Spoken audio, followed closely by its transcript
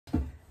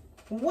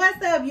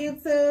What's up,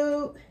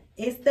 YouTube?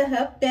 It's the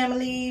Huff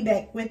family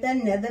back with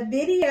another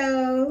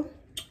video.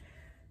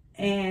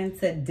 And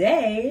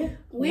today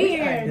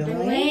we are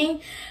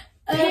doing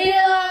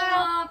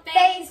a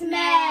face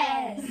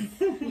mask.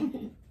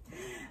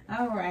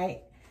 All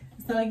right.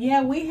 So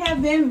yeah, we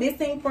have been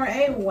missing for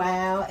a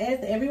while. As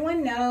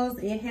everyone knows,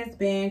 it has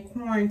been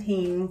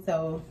quarantine.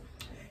 So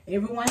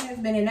everyone has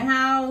been in the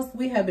house.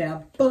 We have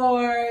been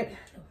bored.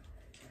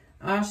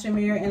 All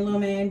Chamere and Lil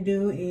Man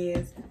do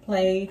is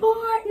play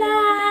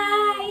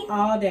Fortnite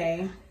all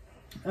day.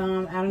 I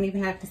don't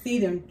even have to see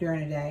them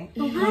during the day.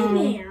 Hi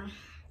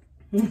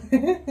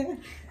there.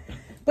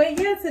 But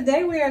yeah,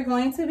 today we are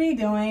going to be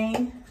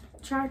doing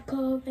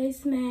charcoal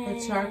face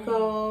mask. a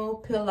charcoal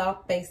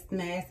peel-off face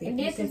mask. And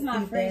this is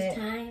my first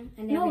time.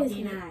 I never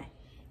did not.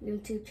 You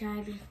two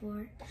tried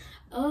before.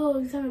 Oh,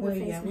 you're talking about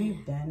face mask.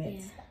 We've done it.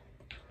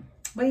 Yeah.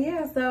 But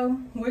yeah, so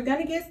we're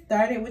gonna get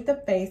started with the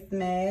face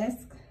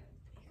mask.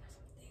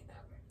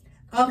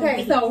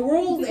 Okay, so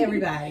rules,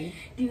 everybody.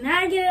 Do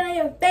not get it on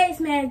your face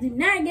mask. Do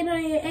not get it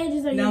on your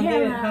edges or your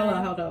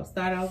hairline. Hold on.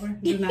 Start over.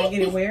 Do not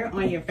get it where?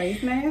 On your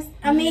face mask?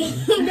 I mean,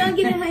 don't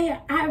get it on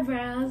your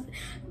eyebrows.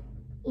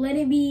 Let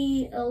it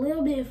be a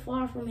little bit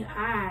far from your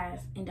eyes.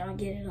 And don't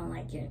get it on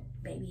like your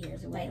baby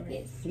hairs or whatever. Like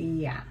this.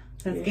 Yeah.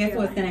 Because guess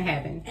what's going to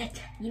happen?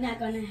 You're not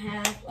going to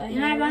have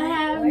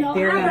no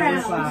They're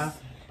eyebrows.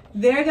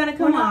 They're going to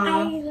come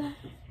off.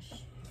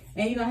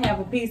 And you're going to have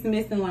a piece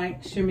missing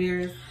like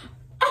Chamere's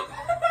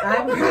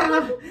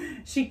eyebrow.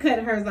 She cut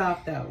hers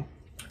off though.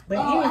 But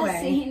anyway,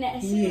 I seen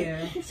that.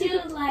 She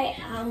was like,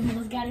 I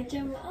almost got in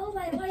trouble. I was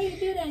like, why you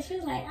do that? She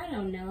was like, I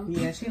don't know.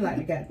 Yeah, she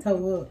like got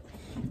toe up.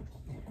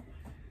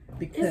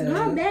 Because it's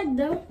not bad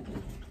though.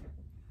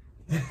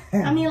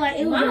 I mean, like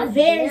it was a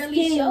very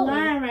skinny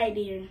line right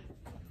there.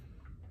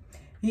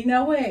 You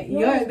know what?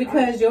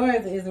 Yours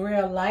yours is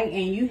real light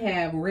and you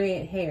have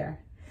red hair.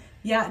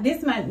 Yeah,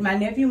 this my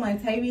nephew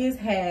Montavious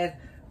has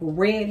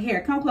red hair.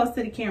 Come close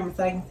to the camera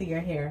so I can see your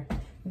hair.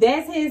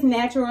 That's his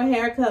natural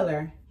hair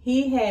color.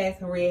 He has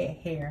red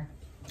hair.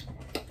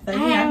 So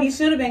yeah, he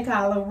should have been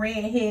called a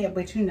redhead,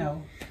 but you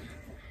know,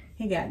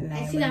 he got the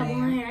name. She got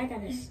blonde hair. I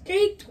got a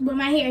streak, but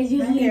my hair is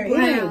usually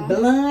brown.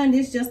 Blonde.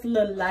 It's just a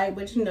little light,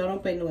 but you know,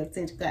 don't pay no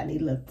attention. Got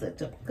these little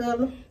touch of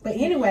color. But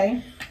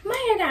anyway,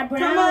 my hair got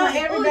brown. Come on,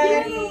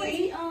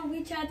 everybody.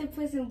 We tried to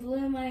put some blue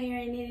in my hair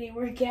and it didn't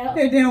work out.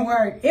 It didn't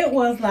work. It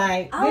was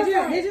like,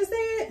 did you see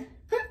it?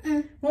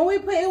 When we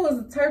put it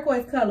was a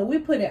turquoise color. We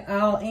put it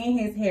all in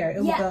his hair.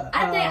 It was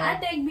I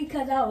think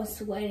because I was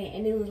sweating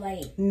and it was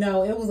like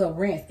no, it was a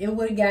rinse. It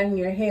would have gotten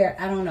your hair.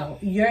 I don't know.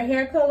 Your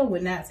hair color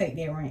would not take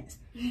that rinse.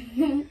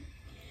 I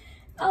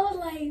was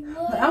like,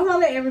 what? But I'm gonna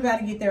let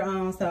everybody get their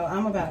own, so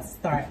I'm about to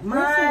start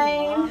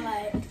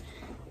mine.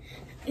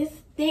 It's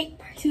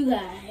thick too,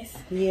 guys.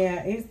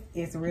 Yeah,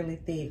 it's really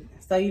thick.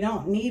 So you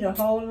don't need a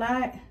whole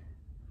lot.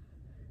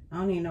 I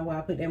don't even know why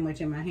I put that much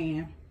in my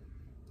hand.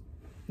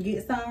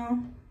 Get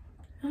some.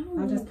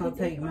 I'm just gonna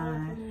take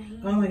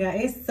mine. Oh my god,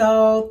 it's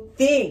so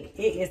thick.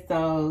 It is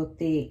so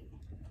thick.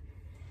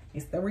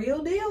 It's the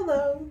real deal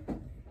though.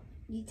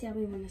 You tell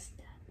me when to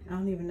stop. I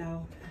don't even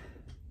know.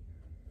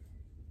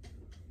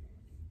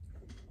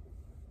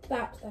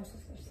 Stop.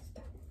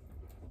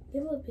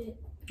 Get a little bit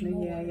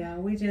more. Yeah.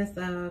 We just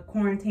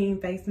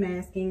quarantine face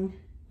masking.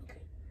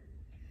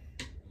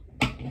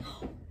 Okay.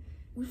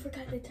 We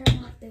forgot to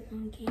turn off the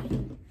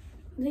can.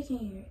 They can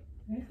hear it.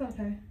 It's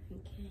okay.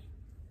 Okay.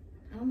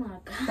 Oh my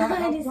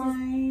god, this is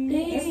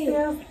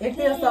big. It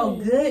feels so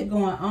good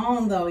going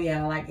on though,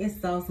 y'all. Like it's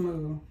so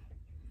smooth.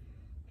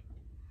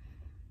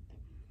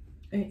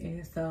 It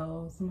is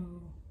so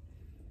smooth.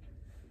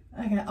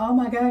 Oh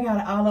my god, I got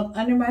it all up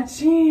under my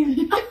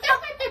chin. I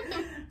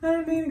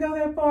didn't mean to go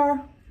that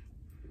far.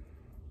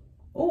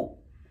 Oh,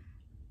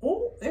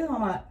 it's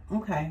on my,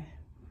 okay.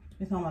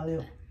 It's on my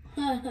lip.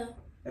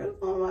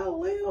 It's on my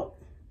lip.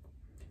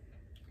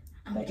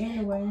 But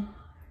anyway.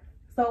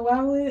 So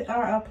while we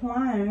are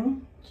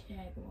applying,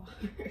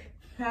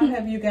 how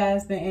have you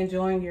guys been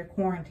enjoying your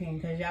quarantine?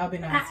 Because y'all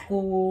been out of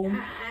school.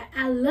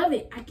 I love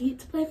it. I get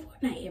to play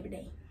Fortnite every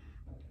day.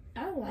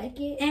 I like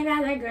it. And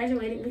I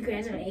graduated. We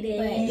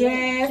graduated.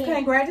 Yes,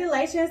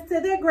 congratulations to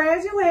the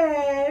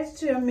graduates.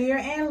 Chamere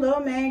and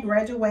Lil Man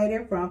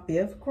graduated from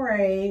 5th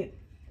grade.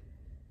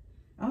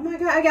 Oh my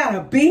God, I got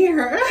a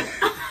beard.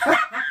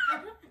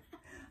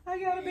 I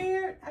got a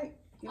beard.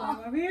 You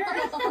want my beard?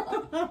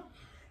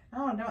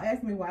 Oh, don't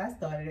ask me why I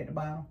started at the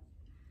bottom.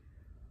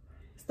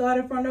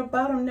 Started from the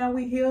bottom, now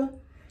we here.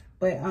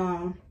 But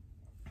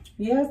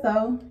yeah,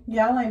 so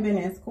y'all ain't been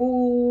in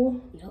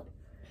school. Nope.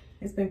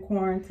 It's been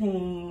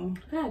quarantine.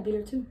 I got a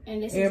beard too.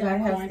 And this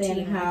everybody is our has to stay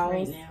in the house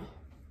right now.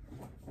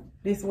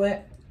 This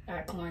what?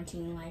 Our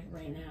quarantine life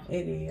right now.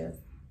 It is.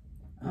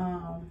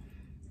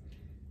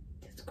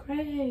 It's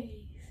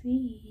crazy.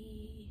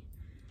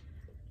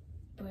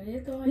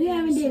 We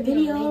haven't did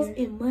videos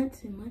in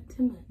months and months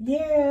and months.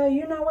 Yeah,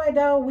 you know what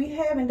though? We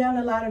haven't done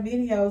a lot of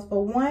videos.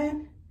 For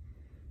one,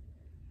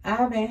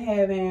 I've been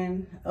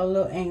having a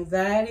little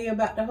anxiety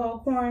about the whole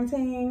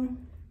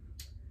quarantine.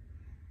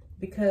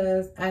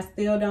 because I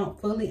still don't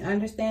fully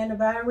understand the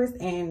virus,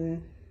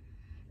 and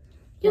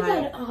you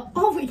got it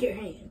over your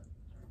hand.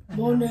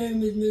 My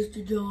name is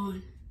Mr.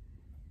 John.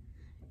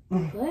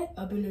 What?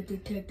 I've been a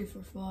detective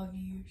for 5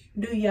 years.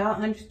 Do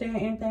y'all understand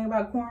anything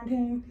about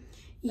quarantine?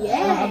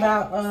 Yeah.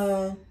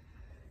 About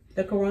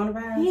the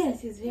coronavirus?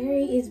 Yes,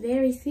 it's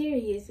very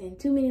serious, and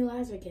too many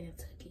lives are getting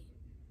taken.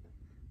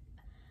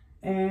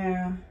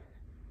 And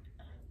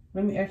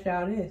let me ask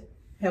y'all this: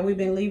 have we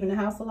been leaving the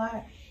house a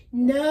lot?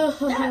 No,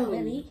 not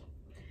really.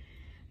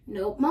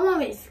 Nope. My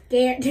mom is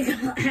scared to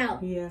go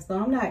out. Yeah, so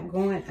I'm not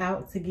going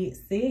out to get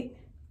sick,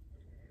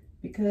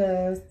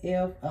 because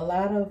if a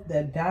lot of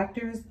the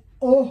doctors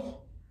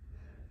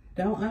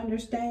don't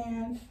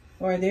understand,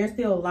 or they're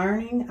still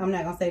learning, I'm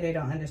not gonna say they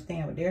don't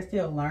understand, but they're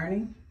still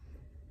learning.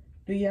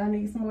 Do y'all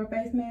need some more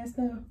face masks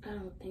though? I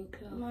don't think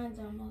so. Mine's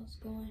almost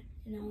gone,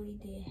 and I only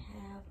did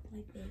half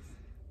like this.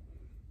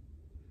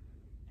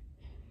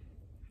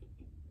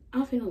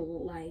 I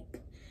feel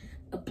like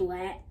a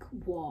black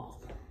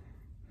wall.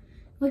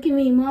 Look at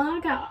me, Mom.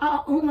 I got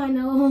all on my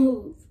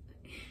nose.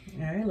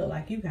 Yeah, it look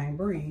like you can't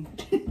breathe.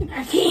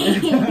 I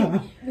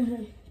can't.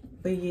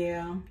 But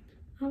yeah.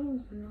 I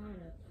don't know how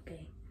to.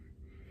 Okay.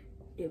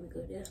 There we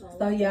go. That's all.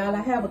 So y'all,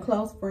 I have a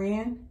close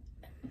friend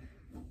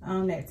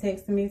that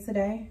texted me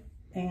today,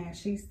 and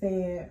she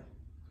said,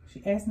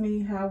 she asked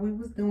me how we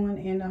was doing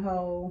in the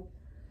whole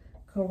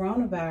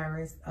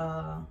coronavirus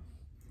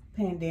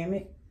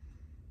pandemic.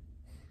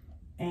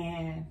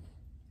 And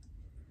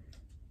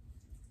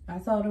I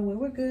told her we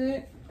were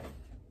good.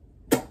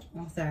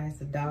 I'm sorry, it's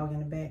a dog in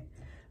the back.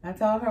 I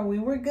told her we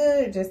were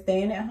good, just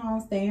staying at home,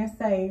 staying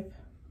safe.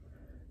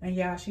 And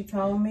y'all, she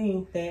told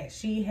me that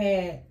she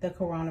had the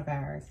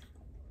coronavirus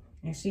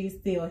and she's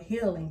still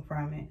healing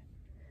from it.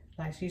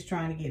 Like, she's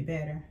trying to get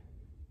better.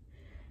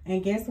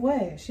 And guess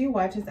what? She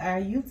watches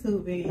our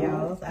YouTube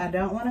videos. I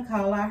don't want to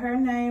call out her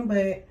name,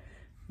 but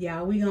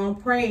y'all, we gonna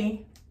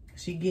pray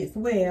she gets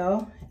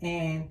well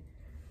and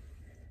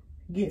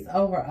gets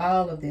over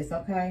all of this,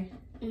 okay?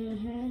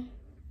 Mm-hmm.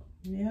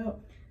 Yep.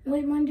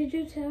 Wait, Mom, did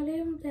you tell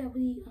them that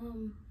we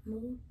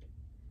moved?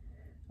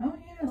 Oh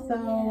yeah, so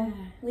yeah.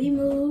 We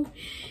moved.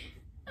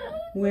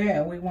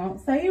 where, we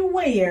won't say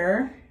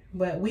where,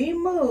 but we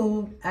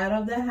moved out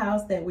of the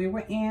house that we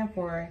were in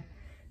for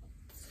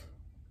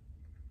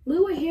We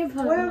were here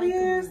for 12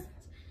 years.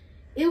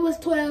 It was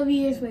 12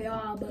 years for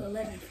y'all, but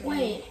 11 for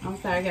Wait.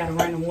 I'm sorry, I gotta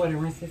run the water,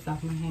 rinse this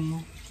off my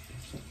hand.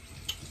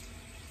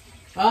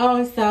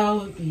 Oh, it's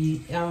so,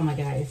 oh my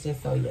God, it's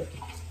just so yucky.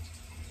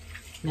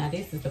 Now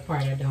this is the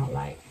part I don't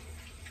like.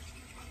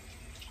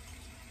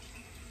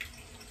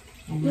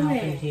 And now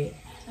I get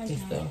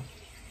this stuff.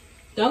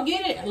 Don't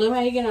get it. Look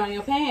how you get it on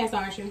your pants,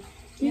 aren't you?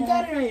 You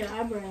got it on your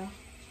eyebrow.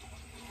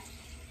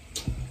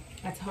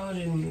 I told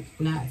you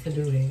not to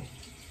do that.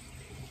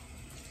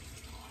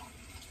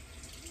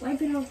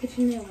 Wipe it off with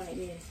your nail like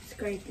this.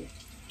 Scrape it.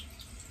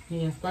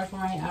 Yeah, scrape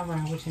around your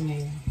eyebrow with your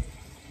nail.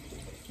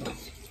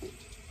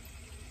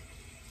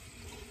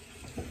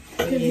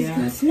 Because it's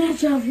going to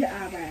snatch off your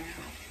eyebrow.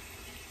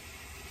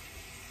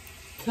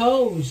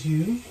 Told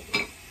you.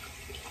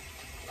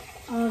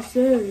 I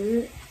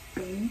said.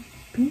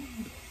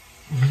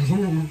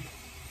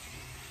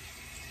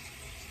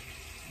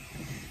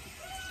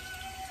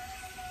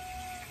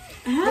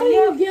 How do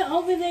you get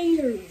over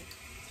there?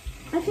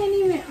 I can't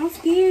even. I'm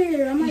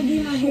scared. I might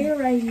get my hair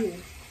right here.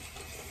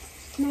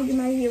 I might get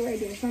my hair right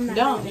there. So I'm not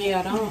Don't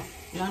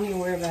even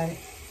worry about it.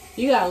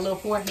 You got a little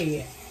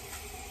forehead.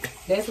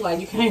 That's why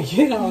you can't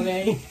get on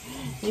there.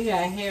 You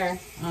got hair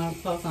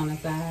close on the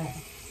side.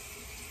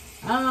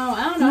 I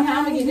don't know how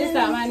I'm gonna get this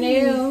out my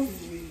nails.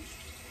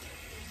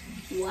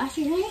 Wash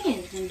your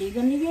hands and dig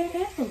under your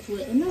nails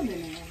with another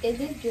nail. Is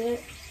it good?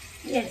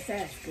 Yes,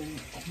 that's good.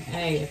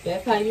 Hey, if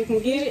that's how you can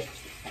get it,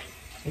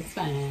 it's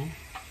fine.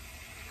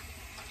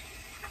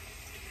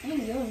 I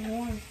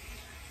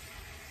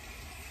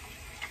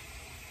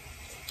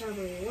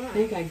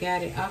think I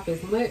got it off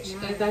as much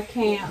as I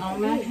can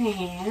on my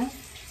hands.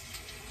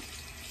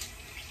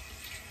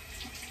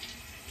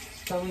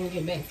 So we can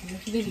get back to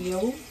this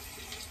video.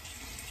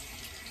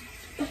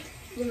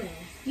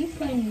 You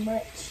playing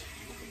much.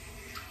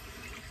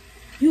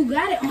 You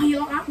got it on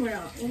your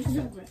eyebrow.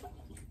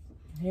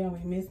 Yeah, we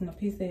missing a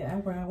piece of the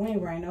eyebrow. We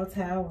ain't wearing no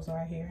towels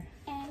right here.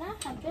 And I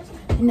have this.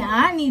 Now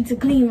I need to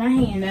clean my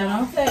hands. Now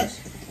don't touch.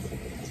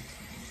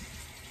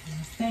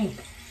 I stink.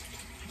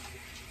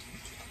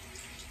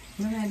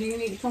 Now, do you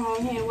need to come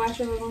over here and wash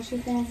your when she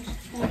finished?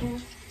 Okay.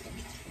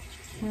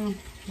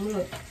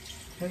 Look.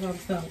 There goes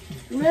something.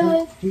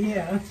 Really?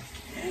 Yeah.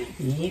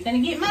 You ain't gonna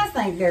get my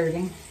sink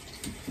dirty.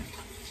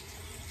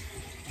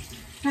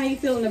 How you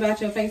feeling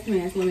about your face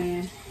mask, Lil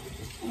Man?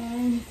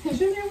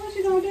 Chamere, what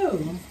you gonna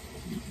do?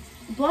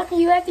 Blocking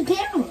you at the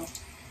camera.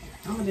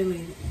 I'm gonna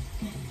delete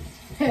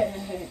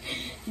it.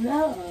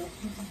 No.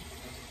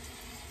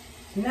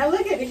 Now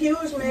look at the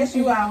huge mess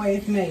you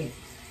always make.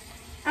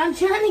 I'm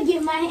trying to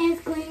get my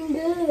hands clean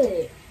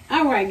good.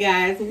 All right,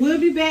 guys, we'll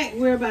be back.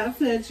 We're about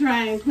to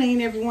try and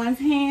clean everyone's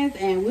hands,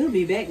 and we'll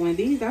be back when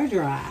these are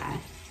dry.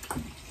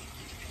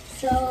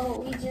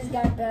 So we just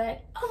got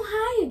back. Oh,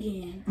 hi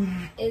again.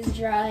 It's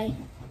dry.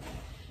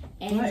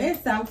 And, Well,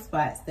 it's some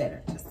spots that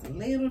are just a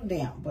little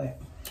damp,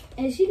 but.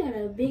 and she got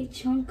a big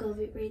chunk of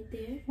it right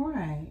there.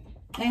 Right.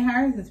 And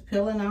hers is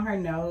peeling on her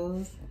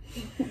nose.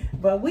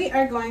 But we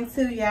are going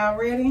to, y'all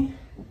ready?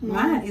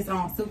 Mine is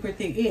on super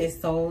thick. It's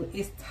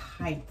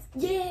tight.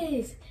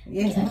 Yes.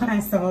 Yes,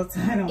 mine's so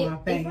tight on my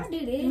face. If I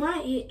do this,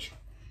 my itch.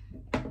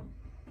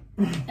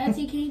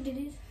 Auntie, can you do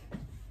this?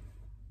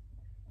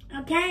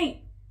 I can't.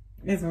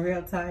 It's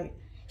real tight.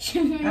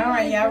 All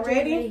right, y'all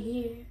ready? Right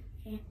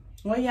here.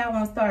 Where y'all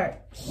want to start?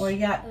 We'll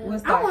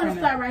start. I want to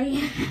start right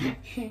here.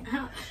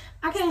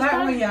 I can't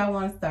start where y'all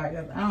want to start.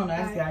 Cause I don't know.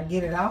 I just gotta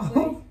get it off.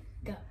 Go.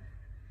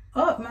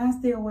 Oh, mine's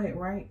still wet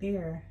right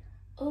there.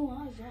 Oh,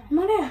 my God.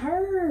 Mom, that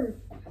hurt.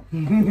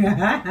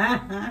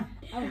 That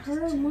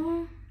hurt,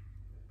 Mom.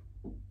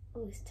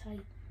 Oh, it's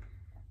tight.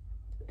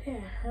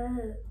 That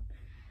hurt.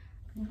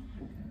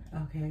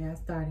 Okay, I got a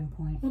starting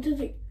point. 1, 2,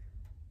 3.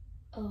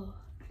 Oh.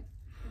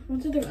 1,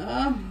 2, 3.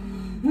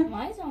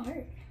 Mine don't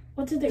hurt.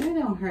 1, 2, 3. It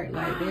don't hurt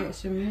like that,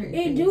 Chamere.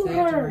 It do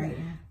hurt.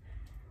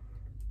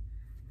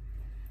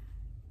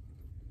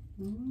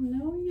 Oh,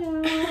 no,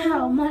 y'all.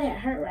 Ow, my that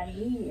hurt right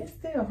here. It's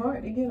still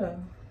hard to get a.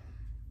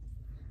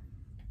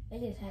 I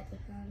just had to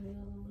find the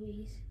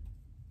Louise.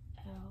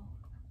 Ow.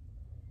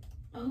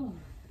 Oh. All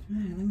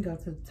right, let me go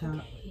to the top.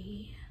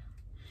 Okay.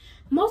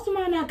 Most of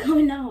mine not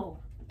coming out.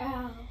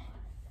 Ow.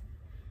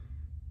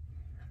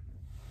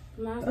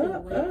 Mine's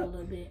still wet a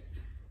little bit.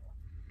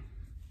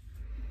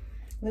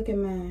 Look at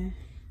mine.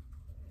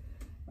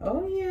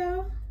 Oh,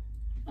 yeah.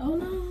 Oh,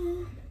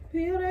 no.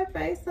 Peel that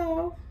face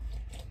off.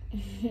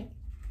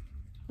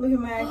 Look at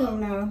mine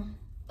coming out.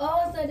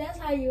 Oh, so that's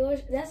how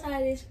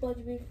it's supposed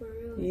to be for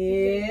real.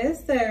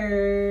 Yes,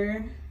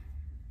 sir.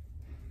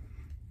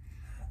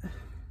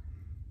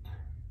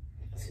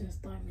 It's gonna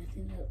start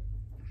messing up.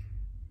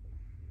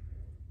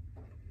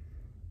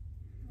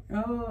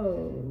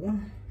 Oh.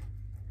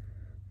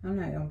 I'm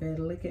not gonna be able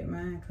to look at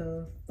mine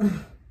cause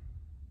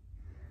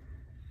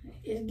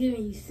It's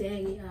giving you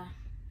saggy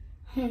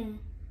eye.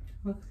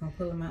 look, I'm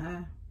pulling my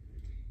eye.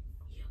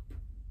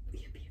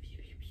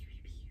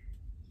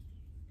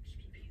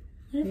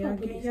 Y'all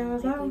get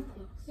y'all's off?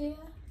 Yeah.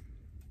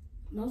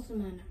 Most of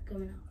mine not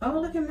coming out. Oh,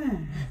 look at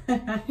mine.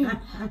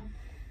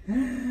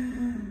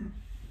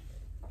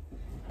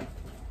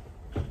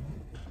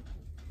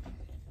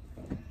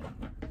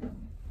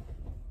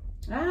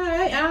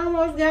 Alright, I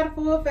almost got a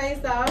full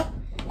face off.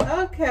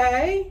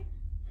 Okay.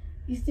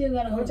 You still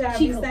gotta What hold y'all the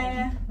be cheek open.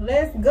 saying?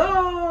 Let's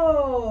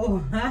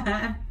go!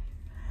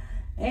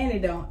 And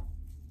it don't.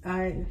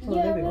 Alright, pull a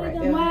little bit right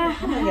there. I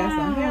think I got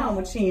some hair on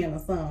my chin or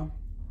something.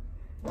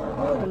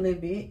 Hold a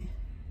little bit.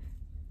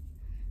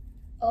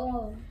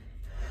 Oh.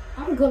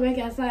 I'm gonna go back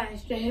outside and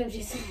straight up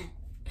just saying.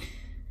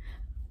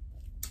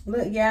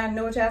 Look, y'all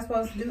know what y'all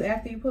supposed to do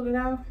after you pull it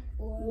off?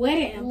 Wet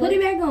it and put it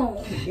back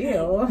on.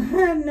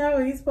 Ew. No,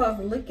 you're supposed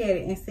to look at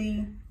it and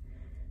see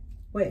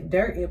what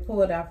dirt it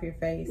pulled off your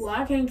face. Well,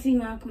 I can't see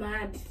my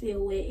eyes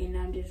still wet and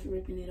I'm just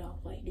ripping it off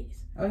like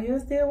this. Oh, you're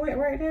still wet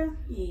right there?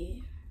 Yeah.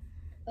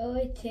 Oh,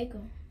 it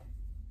tickle.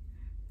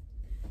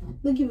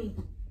 Look at me.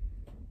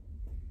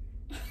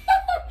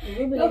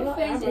 Your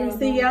face is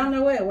See, y'all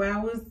know what? While I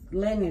was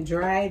letting it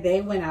dry, they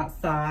went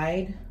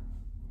outside.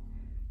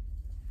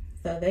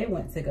 So they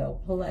went to go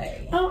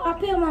play. Oh, I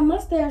peeled my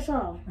mustache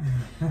off.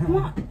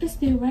 It's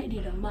still right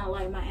there though.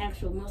 My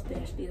actual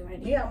mustache still right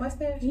there. Yeah,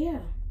 mustache? Yeah.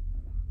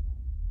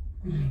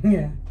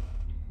 Yeah.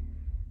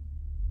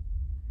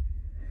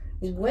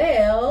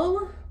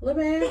 Well, Lil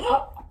Man.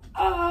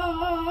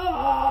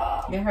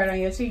 It hurt on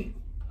your cheek?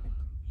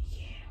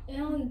 Yeah. It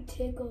only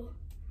tickle.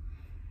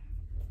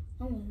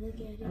 I'm gonna look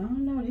at it. I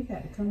don't know. They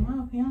got to come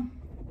off, yeah.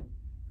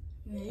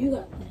 Man, you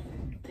got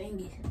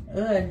thingies.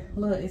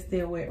 Look, it's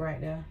still wet right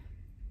there.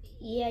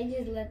 Yeah, I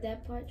just let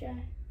that part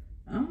dry.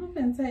 I'm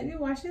gonna take you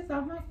wash this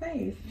off my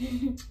face.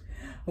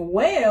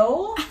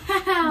 Well,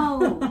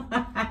 Ow!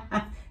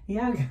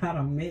 y'all got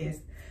a mess.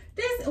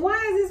 Why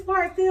is this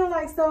part still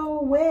like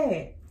so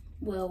wet?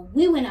 Well,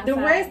 we went outside.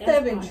 The rest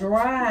of it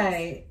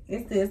dried.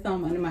 It's still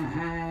some under my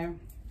eye.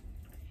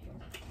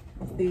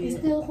 It's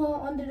still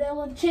some under that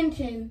little chin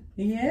chin.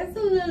 Yeah, it's a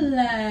little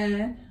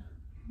line.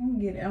 I'm gonna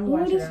get it. I'm gonna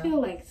Why wash does it it out.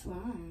 feel like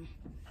slime?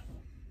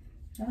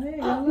 Oh, there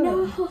you Oh, go,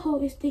 look. no,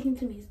 it's sticking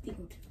to me. It's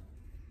sticking to me.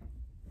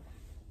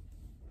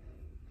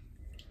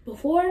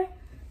 Before,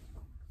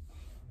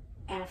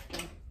 after.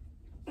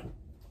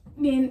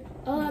 Then,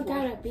 I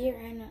got a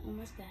beard and a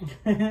mustache.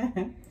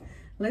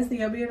 Let's see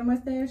your beard and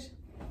mustache.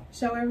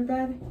 Show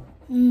everybody.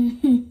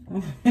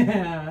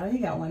 Mm-hmm. You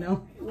got one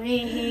on.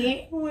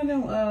 Redhead. One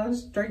of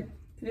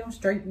them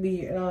straight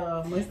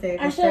beard mustache.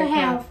 I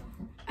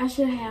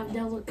should have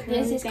those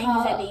curly things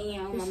at the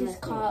end. This is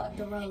called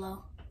the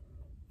Rolo.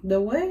 The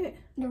what?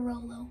 The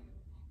Rolo.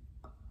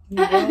 You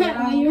roll it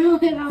on? You roll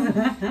it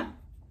on.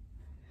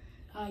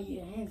 Oh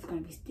yeah, it's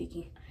gonna be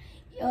sticky.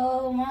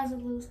 Yo, mine's a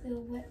little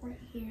still wet right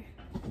here.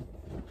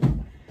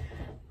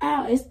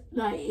 Ow,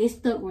 it's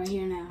stuck right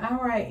here now.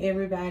 All right,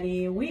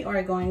 everybody. We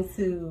are going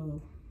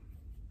to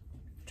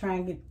try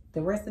and get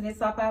the rest of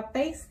this off our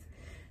face.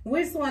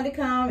 We just wanted to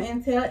come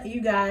and tell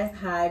you guys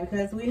hi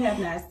because we have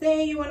not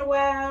seen you in a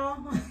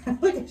while.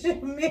 Look at your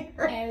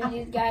mirror. And we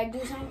just gotta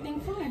do something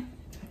fun.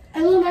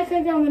 I look like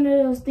I got one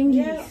of those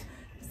thingies. Yeah.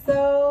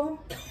 So,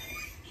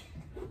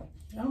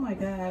 oh my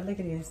God, look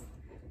at this.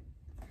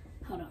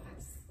 Hold on.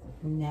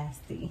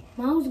 Nasty.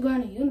 Mom's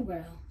going to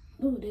unibrow.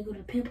 Ooh, they go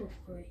to pimple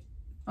for it.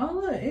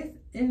 Oh look,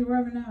 it's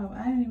rubbing off.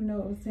 I didn't even know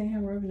it was in here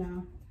rubbing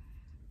off.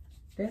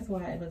 That's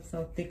why it looks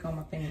so thick on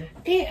my finger.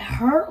 It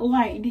hurt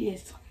like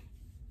this.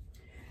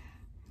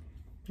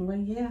 Well,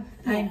 yeah.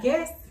 I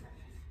guess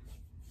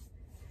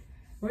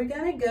we're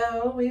gonna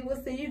go. We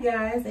will see you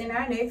guys in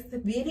our next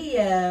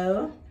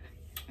video.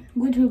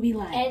 Which will be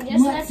like And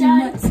just months let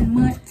and y'all- months and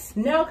months.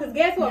 No, because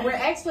guess what? We're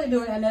actually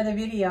doing another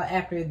video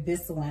after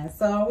this one.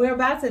 So we're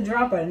about to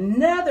drop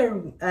another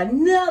one.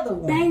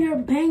 Banger,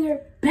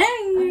 banger,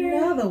 banger.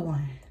 Another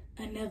one.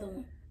 Another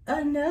one.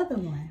 Another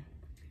one.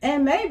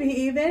 And maybe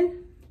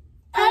even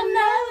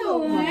Another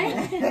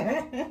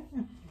one.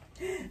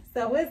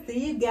 So we'll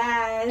see you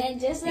guys. And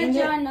just let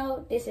y'all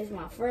know, this is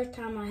my first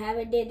time I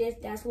haven't did this.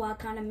 That's why I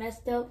kind of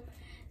messed up.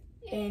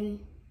 And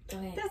go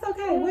ahead. That's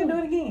okay. We'll do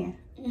it again.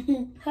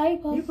 How you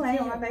supposed You to playing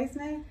do on my it? face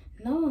now?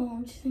 No,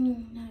 I'm just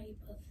saying how you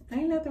supposed to.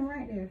 Ain't nothing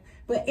right there.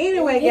 But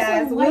anyway, This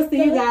guys, is we'll like see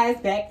you the- guys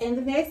back in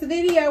the next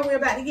video. We're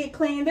about to get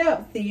cleaned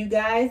up. See you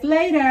guys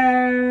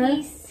later.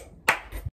 Peace.